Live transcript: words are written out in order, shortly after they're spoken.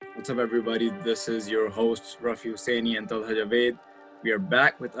What's up, everybody? This is your host, Rafi Husseini and Talha Javed. We are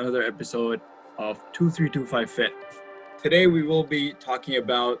back with another episode of 2325 Fit. Today, we will be talking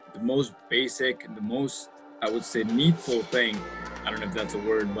about the most basic, the most, I would say, needful thing. I don't know if that's a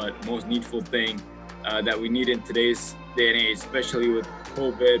word, but most needful thing that we need in today's day and age, especially with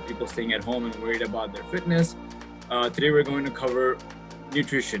COVID, people staying at home and worried about their fitness. Today, we're going to cover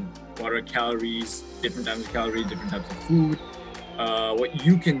nutrition, what are calories, different types of calories, different types of food. What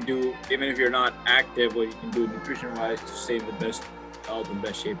you can do, even if you're not active, what you can do nutrition-wise to stay in the best health and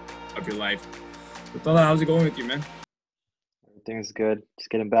best shape of your life. So, Tala, how's it going with you, man? Everything's good.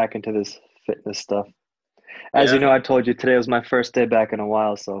 Just getting back into this fitness stuff. As you Yeah, know, I told you today was my first day back in a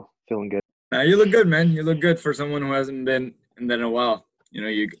while, so feeling good. you look good, man. You look good for someone who hasn't been in that in a while.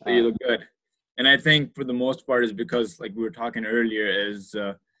 You Uh, look good, and I think for the most part is because, like we were talking earlier, is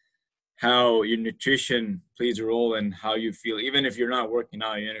how your nutrition plays a role in how you feel, even if you're not working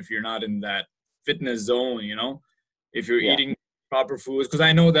out, even if you're not in that fitness zone, if you're yeah, eating proper foods. Because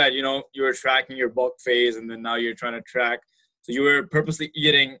I know that, you were tracking your bulk phase and then now you're trying to track. So you were purposely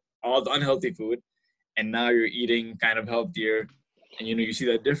eating all the unhealthy food and now you're eating kind of healthier and, you see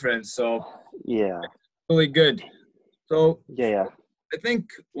that difference. So yeah, really good. So yeah, yeah. I think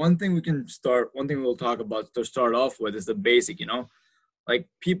one thing we'll talk about to start off with is the basic. Like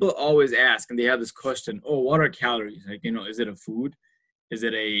people always ask and they have this question, oh, what are calories? Like, is it a food? Is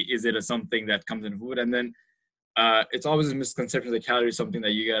it a something that comes in food? And then it's always a misconception that calories is something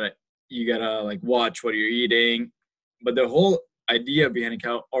that you gotta like watch what you're eating. But the whole idea behind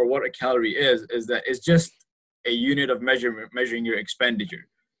or what a calorie is that it's just a unit of measurement measuring your expenditure.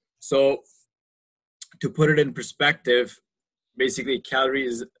 So to put it in perspective, basically calorie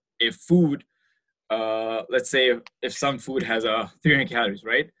is a food. Let's say if some food has 300 calories,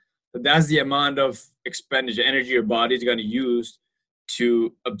 right? So that's the amount of expenditure, energy your body is going to use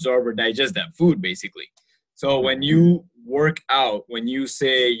to absorb or digest that food, basically. So when Hmm. you work out, when you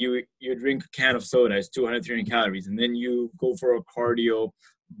say you drink a can of soda, it's 200, 300 calories, and then you go for a cardio,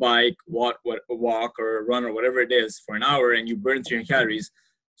 bike, walk or run or whatever it is for an hour, and you burn 300 calories.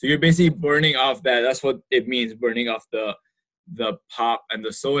 So you're basically burning off that. That's what it means, burning off the pop and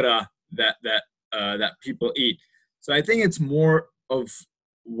the soda that people eat. So I think it's more of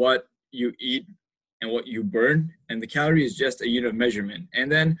what you eat and what you burn, and the calorie is just a unit of measurement.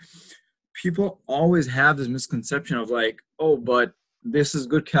 And then people always have this misconception of like, oh, but this is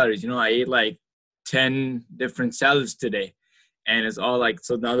good calories. I ate like 10 different salads today, and it's all like,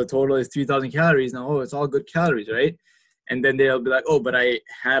 so now the total is 3,000 calories. Now, oh, it's all good calories, right? And then they'll be like, oh, but I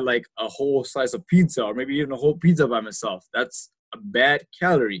had like a whole slice of pizza, or maybe even a whole pizza by myself. That's a bad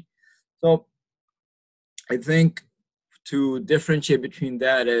calorie. So I think to differentiate between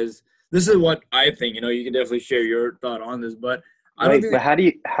that is, this is what I think. You can definitely share your thought on this, but I don't Wait, think but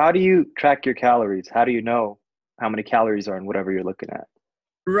how do you track your calories? How do you know how many calories are in whatever you're looking at?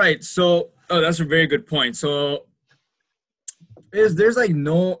 right. So, oh, that's a very good point. So, there's like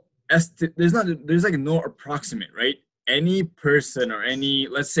no there's like no approximate, right? Any person or any,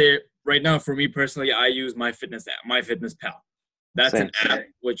 let's say right now for me personally, I use my fitness app, my fitness pal. That's an Same. app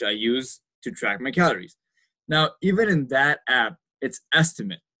which I use to track my calories. Now, even in that app, it's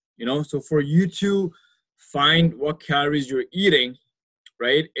estimate. So for you to find what calories you're eating,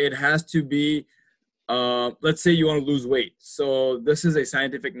 right, it has to be, let's say you want to lose weight. So this is a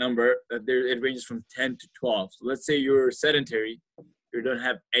scientific number that it ranges from 10 to 12. So let's say you're sedentary, you don't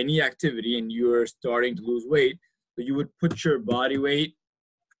have any activity, and you're starting to lose weight. So you would put your body weight,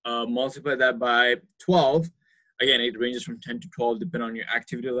 multiply that by 12. Again, it ranges from 10 to 12 depending on your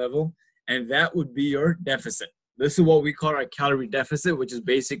activity level. And that would be your deficit. This is what we call our calorie deficit, which is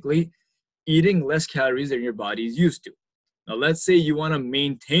basically eating less calories than your body is used to. Now, let's say you want to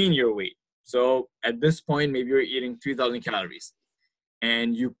maintain your weight. So at this point, maybe you're eating 3,000 calories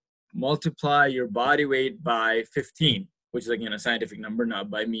and you multiply your body weight by 15, which is again a scientific number, not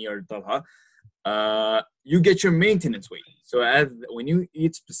by me or Talha. You get your maintenance weight. So when you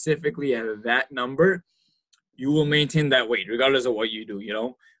eat specifically at that number, you will maintain that weight regardless of what you do.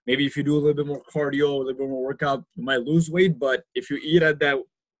 Maybe if you do a little bit more cardio, a little bit more workout, you might lose weight. But if you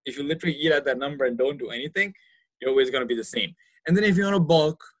literally eat at that number and don't do anything, you're always going to be the same. And then if you want to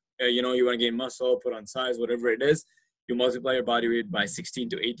bulk, you want to gain muscle, put on size, whatever it is, you multiply your body weight by 16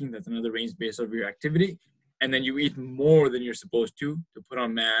 to 18. That's another range based on your activity. And then you eat more than you're supposed to put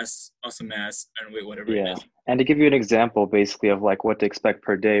on mass, muscle mass, and weight, whatever it Yeah. is. And to give you an example, basically, of like what to expect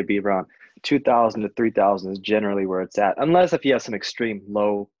per day, be around 2,000 to 3,000 is generally where it's at, unless if you have some extreme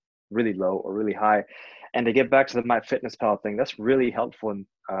low, really low, or really high. And to get back to the MyFitnessPal thing, that's really helpful in,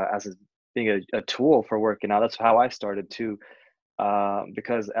 being a tool for working out. That's how I started too.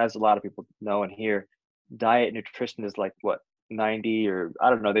 because as a lot of people know and hear, diet nutrition is like what 90 or I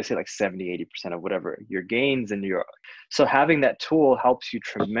don't know, they say like 70, 80% of whatever your gains and your so having that tool helps you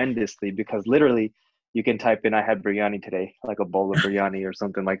tremendously because literally you can type in I had biryani today, like a bowl of biryani or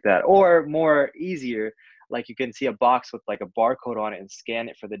something like that. Or more easier, like you can see a box with like a barcode on it and scan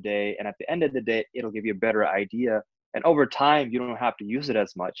it for the day. And at the end of the day, it'll give you a better idea. And over time, you don't have to use it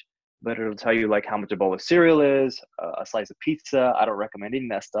as much, but it'll tell you like how much a bowl of cereal is, a slice of pizza. I don't recommend eating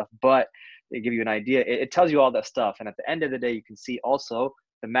that stuff, but it give you an idea. It tells you all that stuff. And at the end of the day, you can see also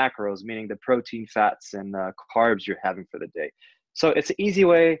the macros, meaning the protein, fats, and carbs you're having for the day. So it's an easy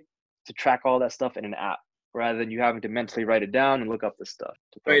way to track all that stuff in an app rather than you having to mentally write it down and look up this stuff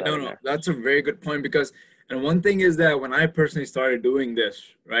to throw Right, that no, in no, there. that's a very good point because, and one thing is that when I personally started doing this,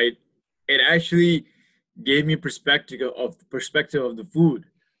 right, it actually gave me perspective of the food.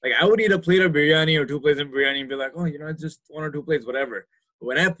 Like I would eat a plate of biryani or two plates of biryani and be like, oh, it's just one or two plates, whatever. But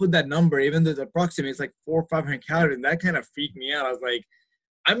when I put that number, even though it's approximate, it's like 400 or 500 calories, and that kind of freaked me out. I was like,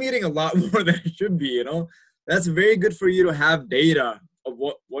 I'm eating a lot more than I should be. That's very good for you to have data of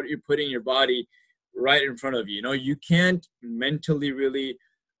what you're putting in your body right in front of you. You can't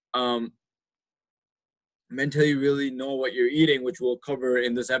um, mentally really know what you're eating, which we'll cover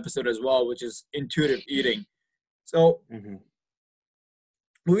in this episode as well, which is intuitive eating. So Mm-hmm.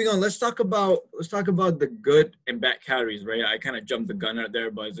 moving on, let's talk about the good and bad calories, right? I kind of jumped the gun out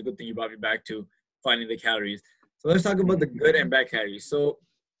there, but it's a good thing you brought me back to finding the calories. So let's talk about the Mm-hmm. good and bad calories. So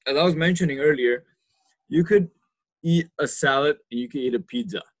as I was mentioning earlier, you could eat a salad and you could eat a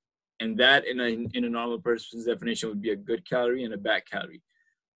pizza. And that in a normal person's definition would be a good calorie and a bad calorie.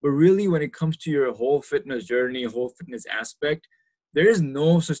 But really, when it comes to your whole fitness journey, whole fitness aspect, there is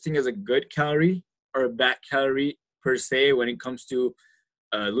no such thing as a good calorie or a bad calorie per se when it comes to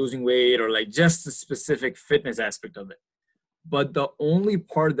losing weight or like just the specific fitness aspect of it. But the only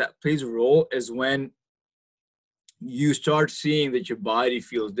part that plays a role is when you start seeing that your body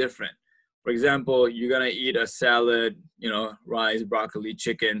feels different. For example, you're gonna eat a salad, rice, broccoli,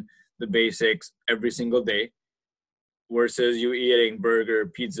 chicken, the basics every single day, versus you eating burger,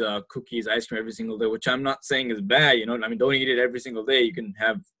 pizza, cookies, ice cream every single day, which I'm not saying is bad. I mean, don't eat it every single day. You can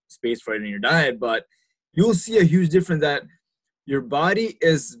have space for it in your diet, but you'll see a huge difference that your body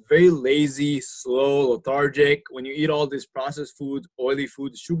is very lazy, slow, lethargic when you eat all these processed foods, oily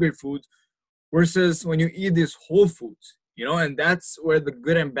foods, sugar foods, versus when you eat these whole foods. And that's where the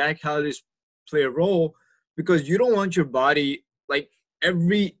good and bad calories play a role because you don't want your body like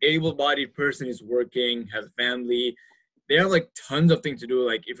every able-bodied person is working, has a family. They have like tons of things to do.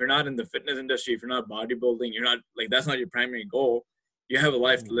 Like if you're not in the fitness industry, if you're not bodybuilding, you're not like that's not your primary goal. You have a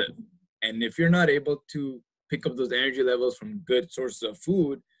life to live. And if you're not able to pick up those energy levels from good sources of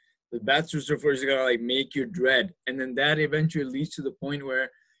food, the bad sources of food is gonna like make you dread. And then that eventually leads to the point where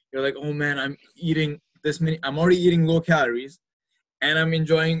you're like, oh man, I'm already eating low calories and I'm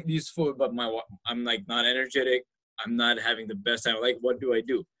enjoying these food, but I'm like not energetic. I'm not having the best time. Like, what do I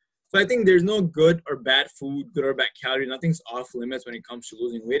do? So I think there's no good or bad food, good or bad calorie. Nothing's off limits when it comes to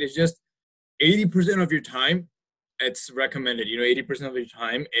losing weight. It's just 80% of your time, it's recommended. 80% of your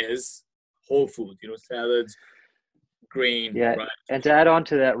time is whole food. Salads, grain, Yeah, rice. and to add on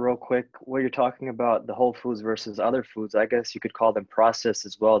to that real quick, what you're talking about, the whole foods versus other foods, I guess you could call them processed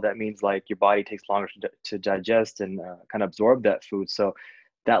as well. That means like your body takes longer to digest and kind of absorb that food. So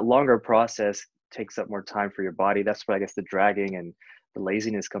that longer process takes up more time for your body. That's where I guess the dragging and the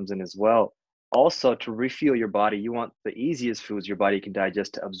laziness comes in as well. Also, to refuel your body, you want the easiest foods your body can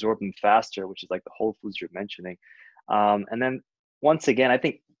digest to absorb them faster, which is like the whole foods you're mentioning. And then once again, I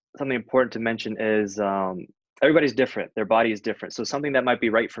think something important to mention is everybody's different. Their body is different. So something that might be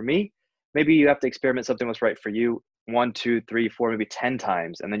right for me, maybe you have to experiment something was right for you 1, 2, 3, 4, maybe 10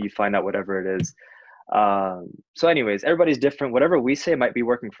 times, and then you find out whatever it is. So anyways, everybody's different. Whatever we say might be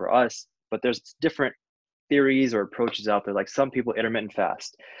working for us, but there's different theories or approaches out there. Like some people intermittent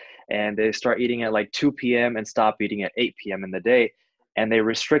fast and they start eating at like 2 p.m. and stop eating at 8 p.m. in the day. And they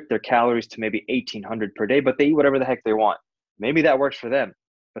restrict their calories to maybe 1,800 per day, but they eat whatever the heck they want. Maybe that works for them,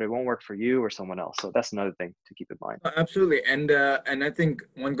 but it won't work for you or someone else. So that's another thing to keep in mind. Absolutely. And I think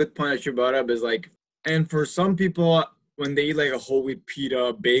one good point that you brought up is like, and for some people, when they eat like a whole wheat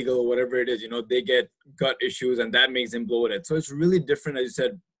pita, bagel, whatever it is, they get gut issues and that makes them bloated. So it's really different, as you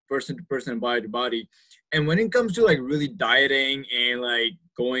said, person to person, body to body. And when it comes to like really dieting and like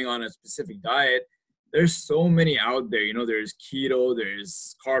going on a specific diet, there's so many out there. There's keto,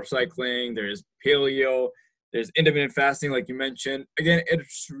 there's carb cycling, there's paleo, there's intermittent fasting, like you mentioned. Again,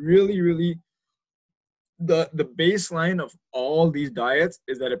 it's really, really the baseline of all these diets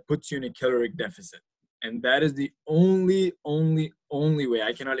is that it puts you in a caloric deficit. And that is the only way.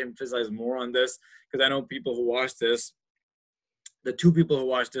 I cannot emphasize more on this because I know people who watch this. The two people who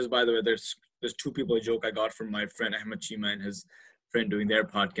watch this, by the way, there's two people, a joke I got from my friend Ahmed Chima and his friend doing their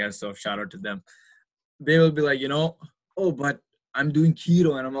podcast. So shout out to them. They will be like, oh, but I'm doing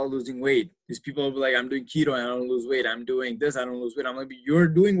keto and I'm not losing weight. These people will be like, I'm doing keto and I don't lose weight. I'm doing this, I don't lose weight. I'm like, you're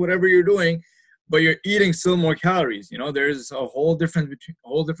doing whatever you're doing, but you're eating still more calories. There's a whole difference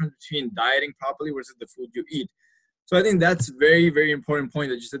between dieting properly versus the food you eat. So I think that's very, very important point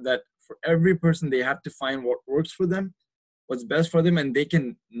that you said, that for every person, they have to find what works for them, what's best for them, and they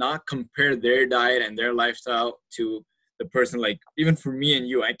can not compare their diet and their lifestyle to the person. Like, even for me and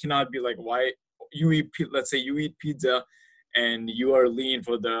you, I cannot be like, why you eat, let's say you eat pizza and you are lean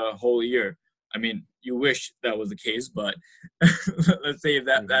for the whole year. I mean, you wish that was the case, but let's say if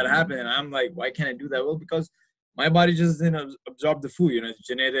that happened, and I'm like, why can't I do that? Well, because my body just didn't absorb the food. It's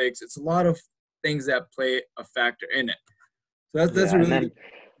genetics. It's a lot of things that play a factor in it. So that's a really good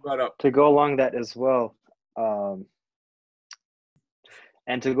brought up. To go along that as well,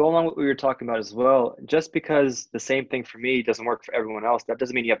 and to go along with what we were talking about as well, just because the same thing for me doesn't work for everyone else, that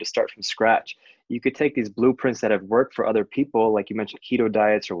doesn't mean you have to start from scratch. You could take these blueprints that have worked for other people, like you mentioned, keto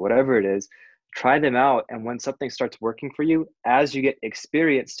diets or whatever it is, try them out. And when something starts working for you, as you get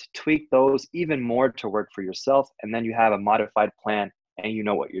experienced, tweak those even more to work for yourself. And then you have a modified plan and you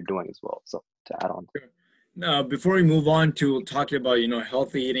know what you're doing as well. So to add on. Now, before we move on to talking about,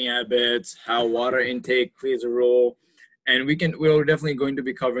 healthy eating habits, how water intake plays a role, and we're definitely going to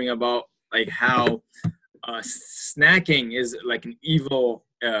be covering about like how snacking is like an evil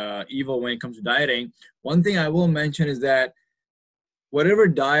when it comes to dieting. One thing I will mention is that whatever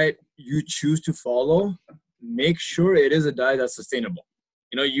diet you choose to follow, make sure it is a diet that's sustainable.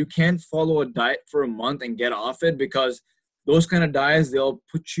 You can't follow a diet for a month and get off it, because those kind of diets, they'll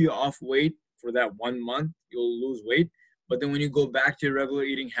put you off weight for that 1 month. You'll lose weight, but then when you go back to your regular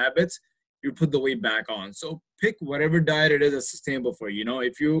eating habits, you put the weight back on. So pick whatever diet it is that's sustainable for you.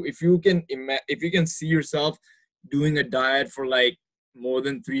 If you can see yourself doing a diet for like more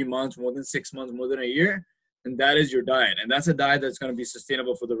than 3 months, more than 6 months, more than a year, and that is your diet, and that's a diet that's going to be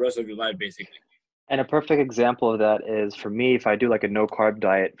sustainable for the rest of your life, basically. And a perfect example of that is, for me, if I do like a no carb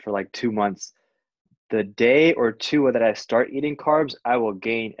diet for like 2 months, the day or two that I start eating carbs, I will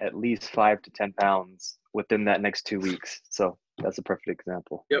gain at least 5 to 10 pounds within that next 2 weeks. So that's a perfect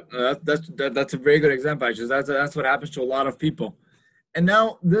example. Yep, that's a very good example, actually. That's what happens to a lot of people. And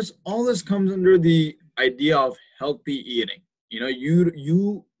now all this comes under the idea of healthy eating.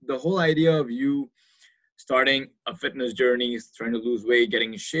 The whole idea of you starting a fitness journey, trying to lose weight,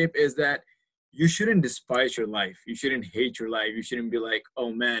 getting in shape, is that you shouldn't despise your life. You shouldn't hate your life. You shouldn't be like,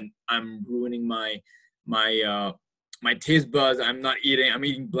 oh man, I'm ruining my taste buds. I'm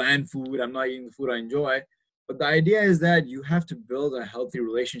eating bland food. I'm not eating the food I enjoy. But the idea is that you have to build a healthy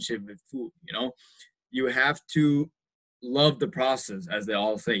relationship with food. You have to love the process, as they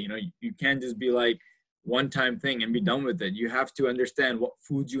all say. You can't just be like one-time thing and be done with it. You have to understand what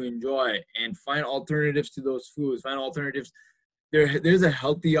foods you enjoy and find alternatives to those foods. Find alternatives. There's a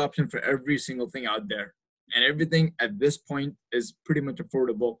healthy option for every single thing out there, and everything at this point is pretty much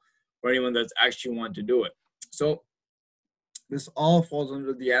affordable for anyone that's actually want to do it. So this all falls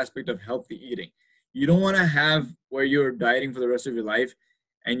under the aspect of healthy eating. You don't want to have where you're dieting for the rest of your life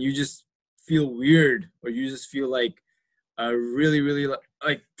and you just feel weird, or you just feel like really, really,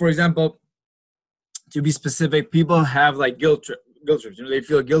 like, for example, to be specific, people have like guilt trips. They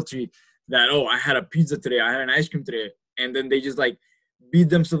feel guilty that, oh, I had a pizza today, I had an ice cream today, and then they just like beat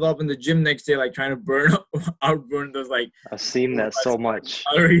themselves up in the gym next day, like trying to outburn those like. I've seen that so much.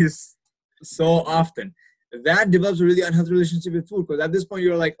 Calories so often. That develops a really unhealthy relationship with food, because at this point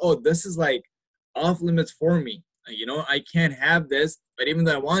you're like, oh, this is like off limits for me. I can't have this, but even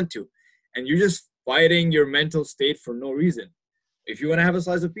though I want to, and you're just fighting your mental state for no reason. If you want to have a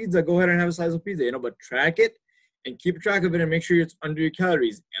slice of pizza, go ahead and have a slice of pizza, but track it and keep track of it and make sure it's under your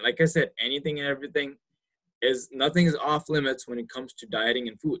calories. And like I said, anything and everything nothing is off limits when it comes to dieting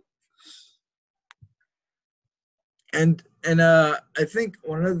and food. And I think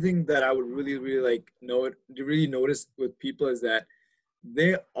one other thing that I would really, really notice with people is that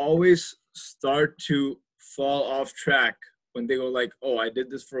they always start to fall off track when they go like, oh, I did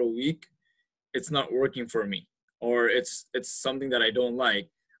this for a week, it's not working for me, or it's something that I don't like,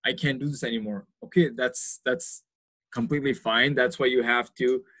 I can't do this anymore. Okay, that's completely fine. That's why you have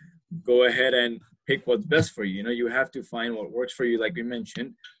to go ahead and pick what's best for you. You have to find what works for you, like we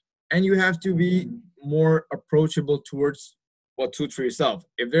mentioned, and you have to be more approachable towards what suits for yourself.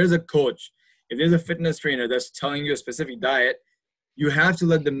 If there's a coach, if there's a fitness trainer that's telling you a specific diet, you have to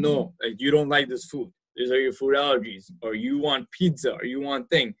let them know that you don't like this food. These are your food allergies, or you want pizza, or you want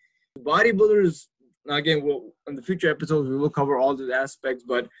thing. Bodybuilders, again, in the future episodes we will cover all these aspects,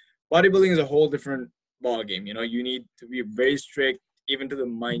 but bodybuilding is a whole different ball game. You know, you need to be very strict, even to the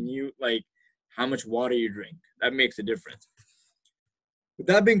minute, like how much water you drink. That makes a difference. With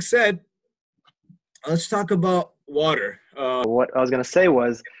that being said, let's talk about water. What I was gonna say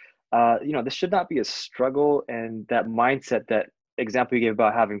was, this should not be a struggle, and that mindset, that example you gave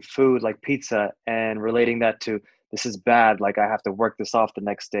about having food like pizza and relating that to this is bad, like I have to work this off the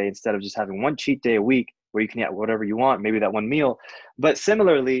next day, instead of just having one cheat day a week where you can eat whatever you want, maybe that one meal. But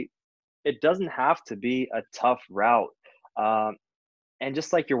similarly, it doesn't have to be a tough route. Um, and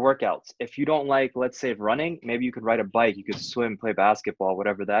just like your workouts, if you don't like, let's say, running, maybe you could ride a bike, you could swim, play basketball,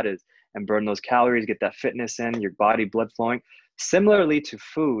 whatever that is, and burn those calories, get that fitness in, your body, blood flowing. Similarly to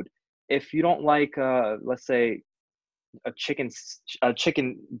food, if you don't like, let's say, a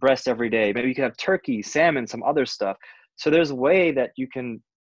chicken breast every day, maybe you can have turkey, salmon, some other stuff. So there's a way that you can,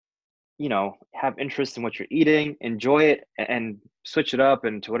 have interest in what you're eating, enjoy it, and switch it up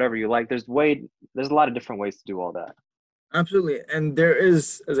into whatever you like. There's a lot of different ways to do all that. Absolutely. And there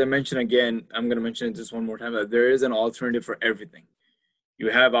is, as I mentioned again, I'm going to mention it just one more time, that there is an alternative for everything. You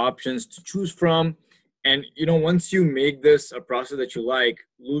have options to choose from. And, once you make this a process that you like,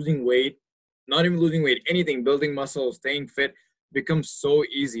 losing weight, not even losing weight, anything, building muscle, staying fit becomes so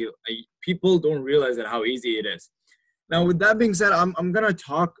easy. People don't realize that how easy it is. Now, with that being said, I'm going to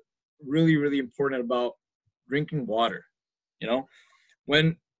talk really, really important about drinking water.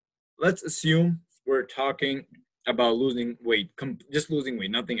 When let's assume we're talking about losing weight, just losing weight,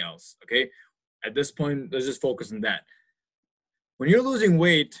 nothing else. Okay. At this point, let's just focus on that. When you're losing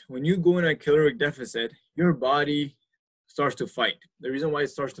weight, when you go in a caloric deficit, your body starts to fight. The reason why it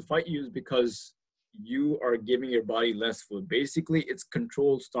starts to fight you is because you are giving your body less food. Basically, it's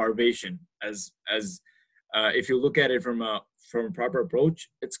controlled starvation. As if you look at it from a proper approach,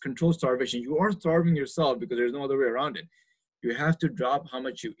 it's controlled starvation. You aren't starving yourself because there's no other way around it. You have to drop how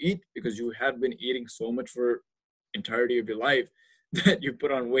much you eat because you have been eating so much for entirety of your life that you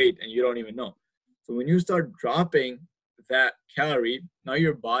put on weight and you don't even know. So when you start dropping that calorie, now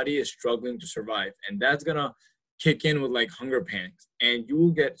your body is struggling to survive, and that's gonna kick in with like hunger panics, and you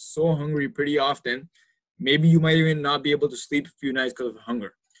will get so hungry pretty often. Maybe you might even not be able to sleep a few nights because of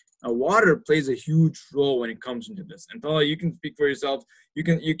hunger. Now, water plays a huge role when it comes into this. And Tala, you can speak for yourself. You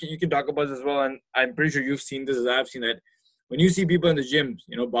can talk about this as well. And I'm pretty sure you've seen this as I've seen that. When you see people in the gyms,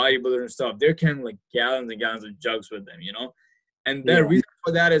 bodybuilders and stuff, they're carrying like gallons and gallons of jugs with them, And the reason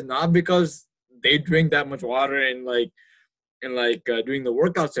for that is not because they drink that much water and doing the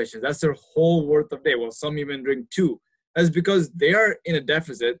workout sessions. That's their whole worth of day. Well, some even drink two. That's because they are in a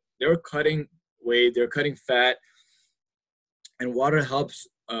deficit. They're cutting weight. They're cutting fat, and water helps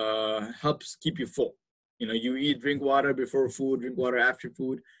keep you full. You drink water before food, drink water after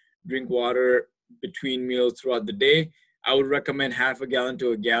food, drink water between meals throughout the day. I would recommend half a gallon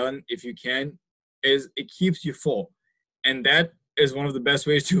to a gallon if you can. It keeps you full, and that is one of the best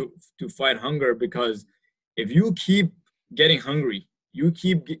ways to fight hunger, because if you keep getting hungry, you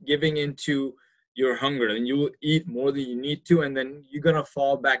keep giving into your hunger, and you will eat more than you need to, and then you're gonna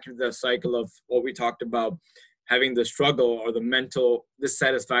fall back into the cycle of what we talked about, having the struggle or the mental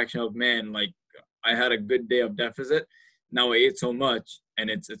dissatisfaction of, man, like I had a good day of deficit, now I ate so much, and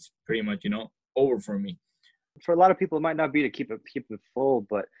it's pretty much over for me. For a lot of people, it might not be to keep it full,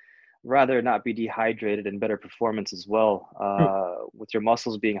 but rather not be dehydrated, and better performance as well. With your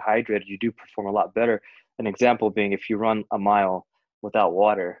muscles being hydrated, you do perform a lot better. An example being, if you run a mile without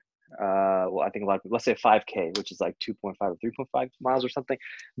water, I think a lot of people, let's say 5K, which is like 2.5 or 3.5 miles or something.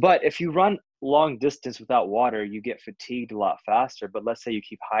 But if you run long distance without water, you get fatigued a lot faster. But let's say you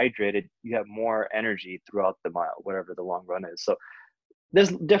keep hydrated, you have more energy throughout the mile, whatever the long run is. So there's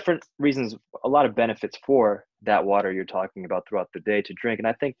different reasons, a lot of benefits for that water you're talking about throughout the day to drink. And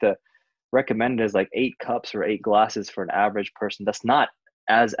I think the recommended is like 8 cups or 8 glasses for an average person. That's not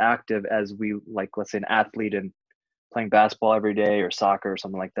as active as we, like, let's say an athlete and playing basketball every day or soccer or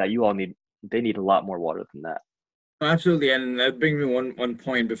something like that. They need a lot more water than that. Absolutely. And that brings me one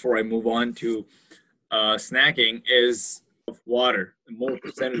point before I move on to snacking is water. The more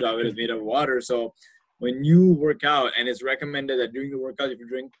percentage of it is made of water. So when you work out, and it's recommended that during the workout, if you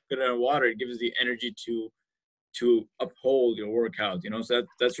drink good amount of water, it gives you the energy to uphold your workout. So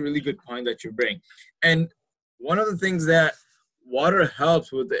that's a really good point that you bring. And one of the things that water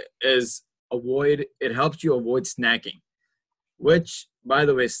helps with is it helps you avoid snacking, which, by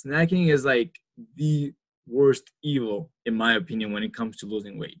the way, snacking is like the worst evil in my opinion when it comes to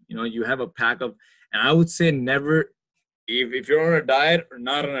losing weight. You have a pack of, and I would say never, if you're on a diet or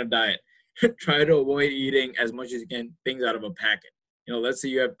not on a diet, try to avoid eating as much as you can things out of a packet. Let's say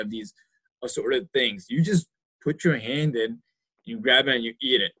you have these assorted things. You just put your hand in, you grab it and you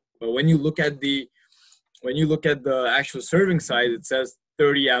eat it. But when you look at the actual serving size, it says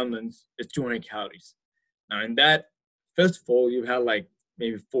 30 almonds is 200 calories. Now in that fistful, you have like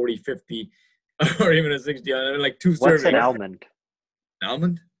maybe 40, 50, or even a 60, like two What's an servings. almond? An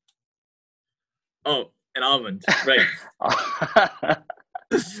almond? Oh, an almond, right?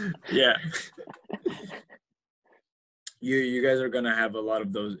 Yeah. You guys are gonna have a lot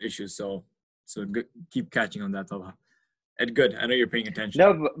of those issues, so good, keep catching on that, Talha. And good, I know you're paying attention.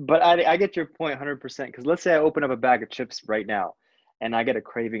 No, but I get your point 100%. Because let's say I open up a bag of chips right now and I get a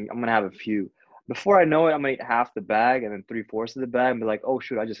craving, I'm going to have a few. Before I know it, I'm going to eat half the bag and then three-fourths of the bag and be like, oh,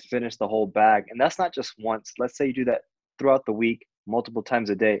 shoot, I just finished the whole bag. And that's not just once. Let's say you do that throughout the week, multiple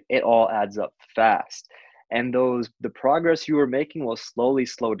times a day. It all adds up fast. And the progress you were making will slowly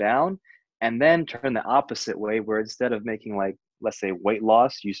slow down and then turn the opposite way where instead of making like, let's say weight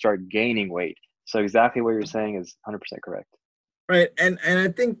loss, you start gaining weight. So exactly what you're saying is 100% correct. Right, and I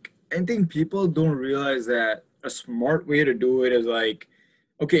think people don't realize that a smart way to do it is like,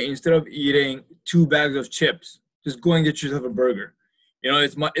 okay, instead of eating 2 bags of chips, just go and get yourself a burger.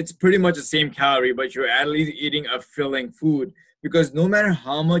 It's pretty much the same calorie, but you're at least eating a filling food, because no matter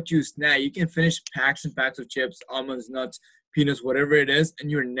how much you snack, you can finish packs and packs of chips, almonds, nuts, peanuts, whatever it is,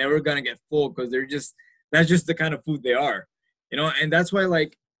 and you're never gonna get full because that's just the kind of food they are. And that's why,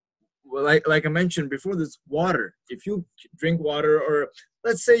 like, well, like I mentioned before, this water. If you drink water, or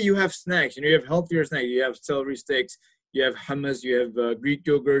let's say you have snacks, you have healthier snacks. You have celery sticks, you have hummus, you have Greek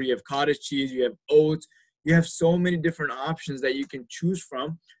yogurt, you have cottage cheese, you have oats. You have so many different options that you can choose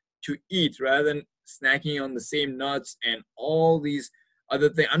from to eat, rather than snacking on the same nuts and all these other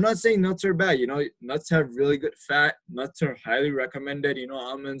things. I'm not saying nuts are bad. Nuts have really good fat. Nuts are highly recommended.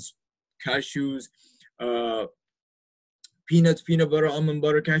 Almonds, cashews, uh, peanuts, peanut butter, almond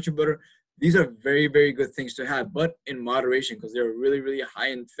butter, cashew butter. These are very, very good things to have, but in moderation, because they're really, really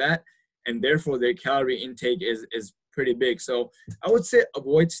high in fat, and therefore their calorie intake is pretty big. So I would say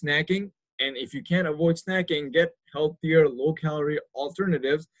avoid snacking, and if you can't avoid snacking, get healthier, low calorie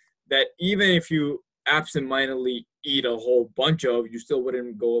alternatives that even if you absentmindedly eat a whole bunch of, you still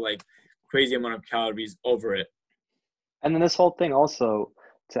wouldn't go like crazy amount of calories over it. And then this whole thing also,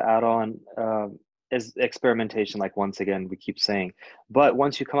 to add on, is experimentation. Like once again, we keep saying, but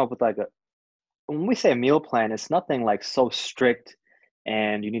once you come up with like when we say a meal plan, it's nothing like so strict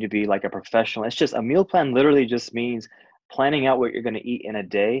and you need to be like a professional. It's just a meal plan literally just means planning out what you're going to eat in a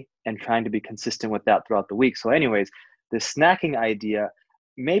day and trying to be consistent with that throughout the week. So anyways, the snacking idea,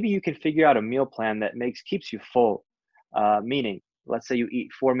 maybe you can figure out a meal plan that keeps you full, meaning let's say you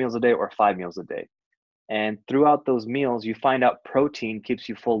eat 4 meals a day or 5 meals a day. And throughout those meals, you find out protein keeps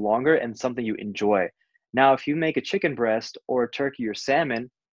you full longer and something you enjoy. Now, if you make a chicken breast or a turkey or salmon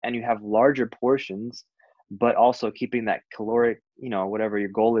and you have larger portions, but also keeping that caloric, whatever your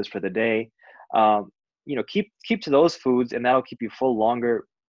goal is for the day, keep to those foods and that'll keep you full longer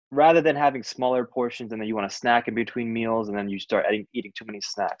rather than having smaller portions and then you want to snack in between meals and then you start eating too many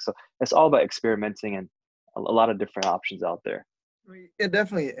snacks. So it's all about experimenting and a lot of different options out there. Yeah,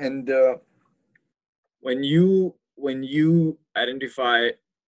 definitely. And when you identify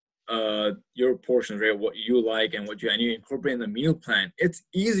your portions, right, what you like and and you incorporate in the meal plan, it's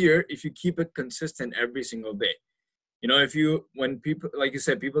easier if you keep it consistent every single day. When people, like you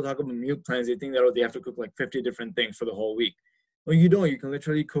said, people talk about meal plans, they think that, oh, they have to cook like 50 different things for the whole week. No, you don't. You can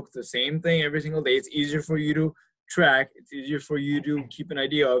literally cook the same thing every single day. It's easier for you to track. It's easier for you to keep an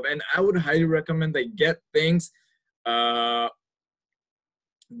idea of. And I would highly recommend that uh,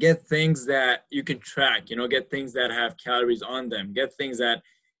 get things that you can track. Get things that have calories on them. Get things that,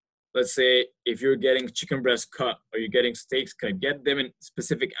 let's say, if you're getting chicken breast cut or you're getting steaks cut, get them in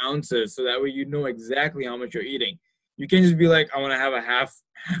specific ounces so that way you know exactly how much you're eating. You can't just be like, I want to have a half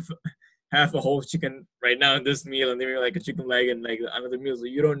a whole chicken right now in this meal, and then you're like a chicken leg and like another meal. So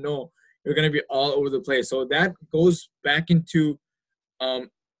you don't know. You're gonna be all over the place. So that goes back into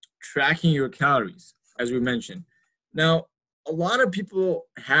tracking your calories, as we mentioned. Now, a lot of people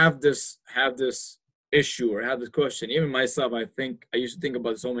have this issue or have this question. Even myself, I used to think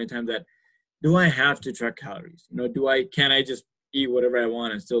about it so many times that, do I have to track calories? Can I just eat whatever I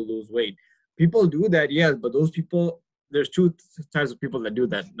want and still lose weight? People do that, yes, but those people, there's two types of people that do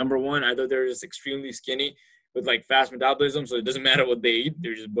that. Number one, either they're just extremely skinny with like fast metabolism, so it doesn't matter what they eat,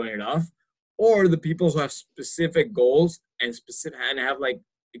 they're just burning it off. Or the people who have specific goals and have like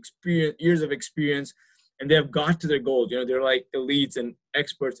years of experience, and they have got to their goals. They're like elites and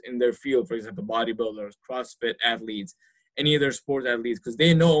experts in their field, for example, bodybuilders, CrossFit athletes, any other sports athletes, because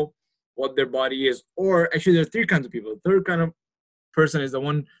they know what their body is. Or actually, there are three kinds of people. The third kind of person is the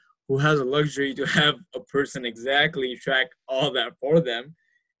one who has a luxury to have a person exactly track all that for them,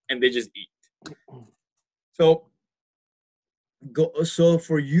 and they just eat. So so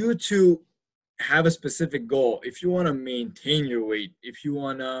for you to have a specific goal, if you want to maintain your weight, if you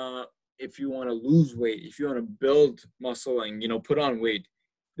want to lose weight, if you want to build muscle and put on weight,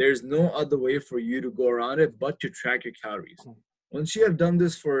 there's no other way for you to go around it but to track your calories. Once you have done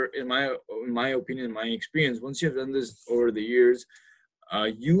this for, in my opinion, in my experience, once you have done this over the years,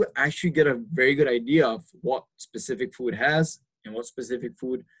 you actually get a very good idea of what specific food has and what specific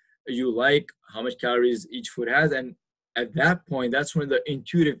food you like, how much calories each food has. And at that point, that's when the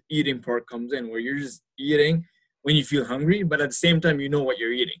intuitive eating part comes in, where you're just eating when you feel hungry, but at the same time, you know what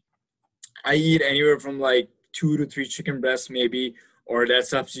you're eating. I eat anywhere from like 2 to 3 chicken breasts, maybe, or that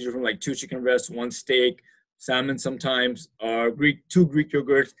substitute from like 2 chicken breasts, 1 steak, salmon sometimes, two Greek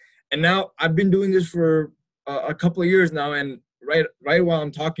yogurts. And now I've been doing this for a couple of years now, and right while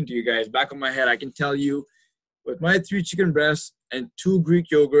I'm talking to you guys, back of my head, I can tell you with my 3 chicken breasts and 2 Greek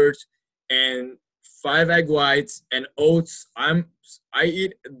yogurts and 5 egg whites and oats, I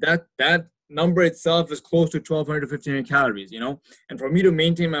eat that number itself is close to 1,200 to 1,500 calories, And for me to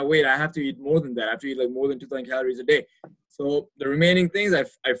maintain my weight, I have to eat more than that. I have to eat like more than 2,000 calories a day. So the remaining things, I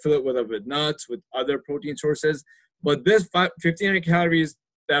fill it with nuts, with other protein sources. But this 1,500 calories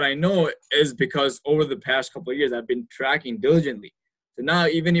that I know is because over the past couple of years, I've been tracking diligently. So now,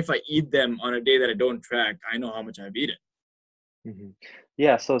 even if I eat them on a day that I don't track, I know how much I've eaten. Hmm.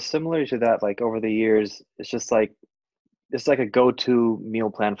 Yeah, so similar to that, like over the years, it's like a go-to meal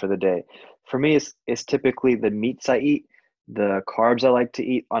plan for the day. For me, it's typically the meats I eat, the carbs I like to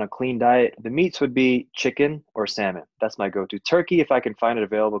eat on a clean diet. The meats would be chicken or salmon. That's my go-to. Turkey, if I can find it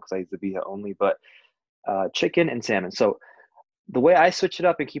available, because I use the Vita only, but chicken and salmon. So the way I switch it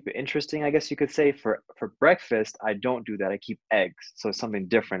up and keep it interesting, I guess you could say, for breakfast, I don't do that. I keep eggs. So it's something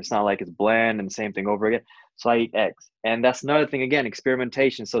different. It's not like it's bland and the same thing over again. So I eat eggs. And that's another thing, again,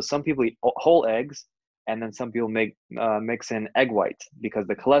 experimentation. So some people eat whole eggs, and then some people mix in egg whites because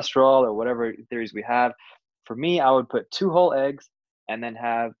the cholesterol or whatever theories we have. For me, I would put 2 whole eggs and then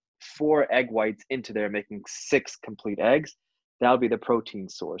have 4 egg whites into there, making 6 complete eggs. That would be the protein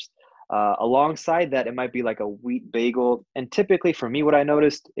source. Alongside that, it might be like a wheat bagel. And typically for me, what I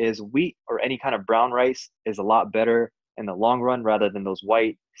noticed is wheat or any kind of brown rice is a lot better in the long run rather than those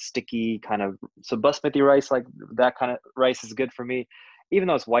white, sticky kind of. So basmati rice, like that kind of rice is good for me, even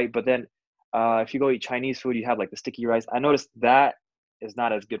though it's white. But then if you go eat Chinese food, you have like the sticky rice. I noticed that is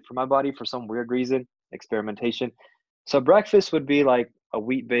not as good for my body for some weird reason, experimentation. So breakfast would be like a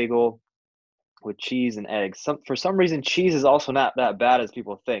wheat bagel with cheese and eggs. For some reason, cheese is also not that bad as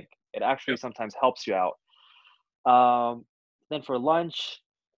people think. It actually Yep. sometimes helps you out. Then for lunch,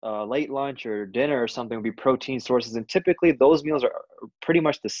 late lunch or dinner or something would be protein sources, and typically those meals are pretty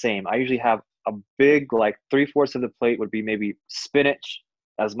much the same. I usually have a big, like 3/4 of the plate would be maybe spinach.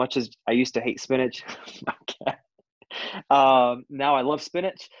 As much as I used to hate spinach, now I love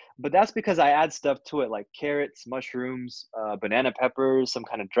spinach, but that's because I add stuff to it like carrots, mushrooms, banana peppers, some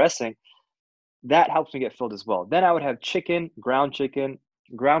kind of dressing. That helps me get filled as well. Then I would have chicken, ground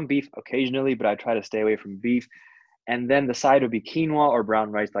beef occasionally, but I try to stay away from beef. And then the side would be quinoa or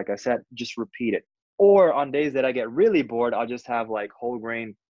brown rice, like I said, just repeat it. Or on days that I get really bored, I'll just have like whole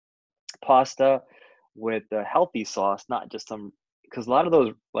grain pasta with a healthy sauce, not just some, because a lot of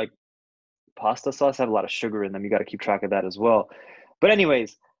those like pasta sauce have a lot of sugar in them. You got to keep track of that as well. But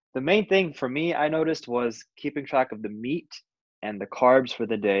anyways, the main thing for me I noticed was keeping track of the meat and the carbs for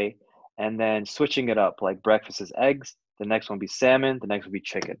the day, and then switching it up. Like breakfast is eggs, the next one be salmon, the next would be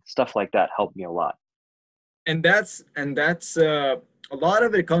chicken. Stuff like that helped me a lot. And that's a lot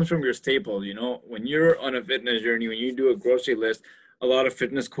of it comes from your staples. When you're on a fitness journey, when you do a grocery list, a lot of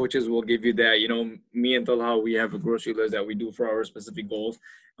fitness coaches will give you that. Me and Talha, we have a grocery list that we do for our specific goals.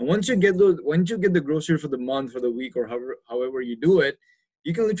 And once you get the grocery for the month, for the week, or however you do it,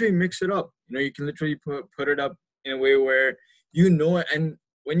 you can literally mix it up. You can literally put it up in a way where it. And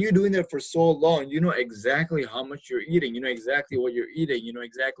when you're doing that for so long, you know exactly how much you're eating. You know exactly what you're eating. You know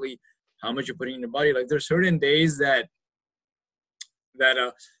exactly how much you're putting in your body. Like there's certain days that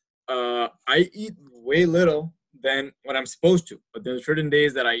I eat way little than what I'm supposed to, but there's certain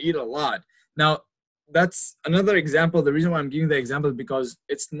days that I eat a lot. Now, that's another example. The reason why I'm giving the example is because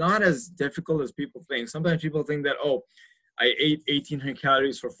it's not as difficult as people think. Sometimes people think that, oh, I ate 1,800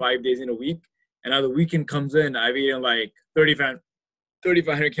 calories for 5 days in a week, and now the weekend comes in, I've eaten like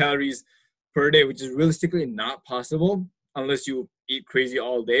 3,500 calories per day, which is realistically not possible unless you eat crazy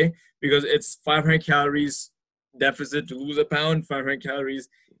all day, because it's 500 calories deficit to lose a pound, 500 calories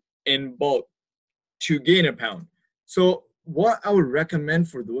in bulk to gain a pound. So what I would recommend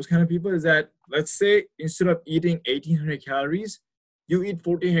for those kind of people is that, let's say instead of eating 1800 calories, you eat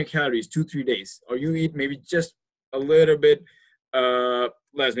 1400 calories 2-3 days, or you eat maybe just a little bit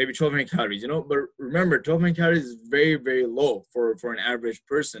less, maybe 1200 calories, but remember 1200 calories is very, very low for an average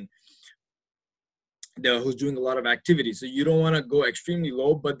person who's doing a lot of activity. So you don't want to go extremely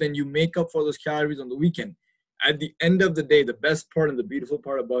low, but then you make up for those calories on the weekend. At the end of the day, the best part and the beautiful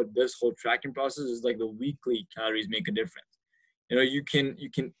part about this whole tracking process is like the weekly calories make a difference. You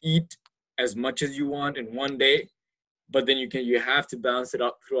can eat as much as you want in one day, but then you have to balance it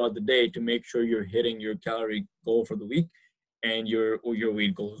up throughout the day to make sure you're hitting your calorie goal for the week and your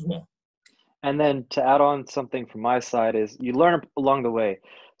weight goal as well. And then to add on something from my side is you learn along the way.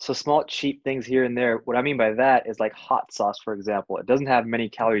 So small cheap things here and there. What I mean by that is like hot sauce, for example. It doesn't have many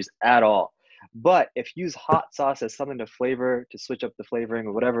calories at all. But if you use hot sauce as something to flavor, to switch up the flavoring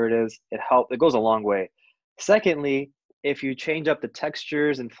or whatever it is, it goes a long way. Secondly, if you change up the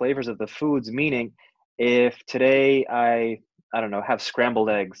textures and flavors of the foods, meaning if today I don't know, have scrambled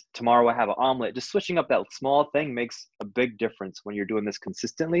eggs, tomorrow I have an omelet, just switching up that small thing makes a big difference when you're doing this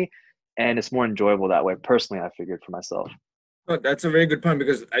consistently. And it's more enjoyable that way. Personally, I figured for myself. Oh, that's a very good point,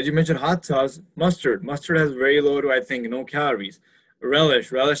 because as you mentioned, hot sauce, mustard has very low to, I think, no calories. Relish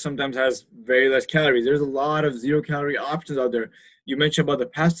sometimes has very less calories. There's a lot of 0-calorie options out there. You mentioned about the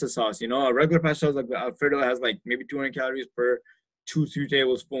pasta sauce. A regular pasta sauce like the Alfredo has like maybe 200 calories per 2-3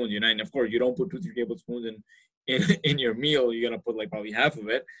 tablespoons. And of course you don't put 2-3 tablespoons in your meal. You're gonna put like probably half of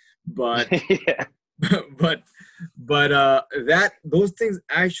it, but Yeah. that those things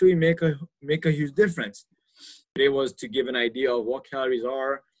actually make a huge difference. Today was to give an idea of what calories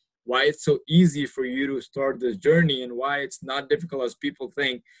are, why it's so easy for you to start this journey, and why it's not difficult as people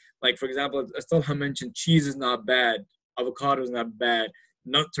think. Like, for example, as Talha mentioned, cheese is not bad, avocado is not bad,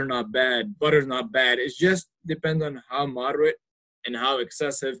 nuts are not bad, butter is not bad. It just depends on how moderate and how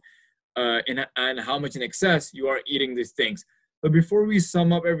excessive and how much in excess you are eating these things. But before we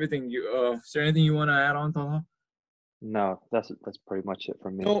sum up everything, is there anything you want to add on, Talha? No, that's pretty much it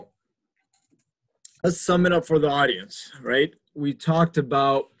for me. So let's sum it up for the audience, right? We talked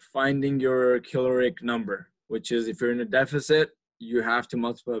about finding your caloric number, which is if you're in a deficit, you have to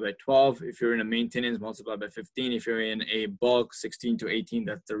multiply by 12. If you're in a maintenance, multiply by 15. If you're in a bulk, 16 to 18,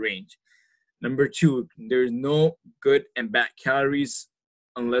 that's the range. Number 2, there's no good and bad calories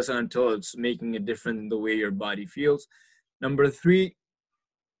unless and until it's making a difference in the way your body feels. Number 3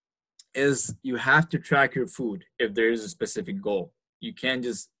 is you have to track your food if there is a specific goal. You can't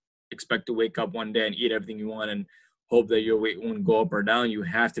just expect to wake up one day and eat everything you want and hope that your weight won't go up or down. You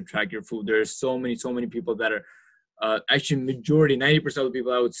have to track your food. There's so many people that are actually majority, 90% of the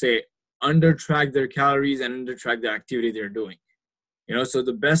people I would say under track their calories and under track the activity they're doing. So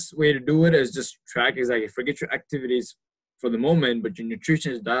the best way to do it is just track exactly. Forget your activities for the moment, but your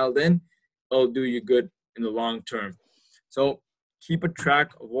nutrition is dialed in. It'll do you good in the long term. So keep a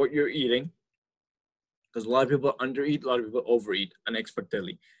track of what you're eating, because a lot of people undereat, a lot of people overeat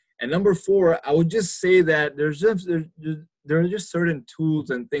unexpectedly. And number 4, I would just say that there are just certain tools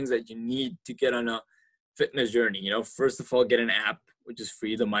and things that you need to get on a fitness journey. First of all, get an app, which is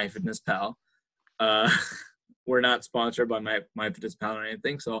free, the MyFitnessPal. We're not sponsored by MyFitnessPal or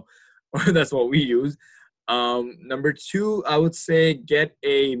anything, so that's what we use. Number 2, I would say get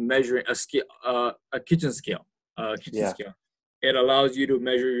a scale, a kitchen scale. Scale. It allows you to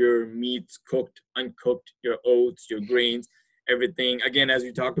measure your meats, cooked, uncooked, your oats, your grains, everything. Again, as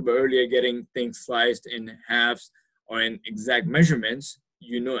we talked about earlier, getting things sliced in halves or in exact measurements,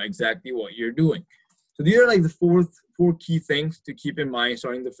 you know exactly what you're doing. So these are like the four key things to keep in mind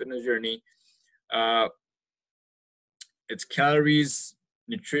starting the fitness journey. It's calories,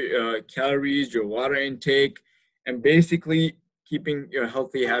 your water intake, and basically keeping your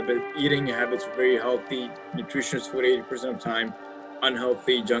healthy habit, eating your habits very healthy, nutritious food 80% of the time,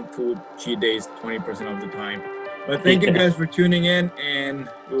 unhealthy junk food, cheat days 20% of the time. But thank you guys for tuning in, and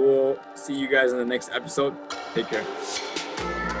we will see you guys in the next episode. Take care.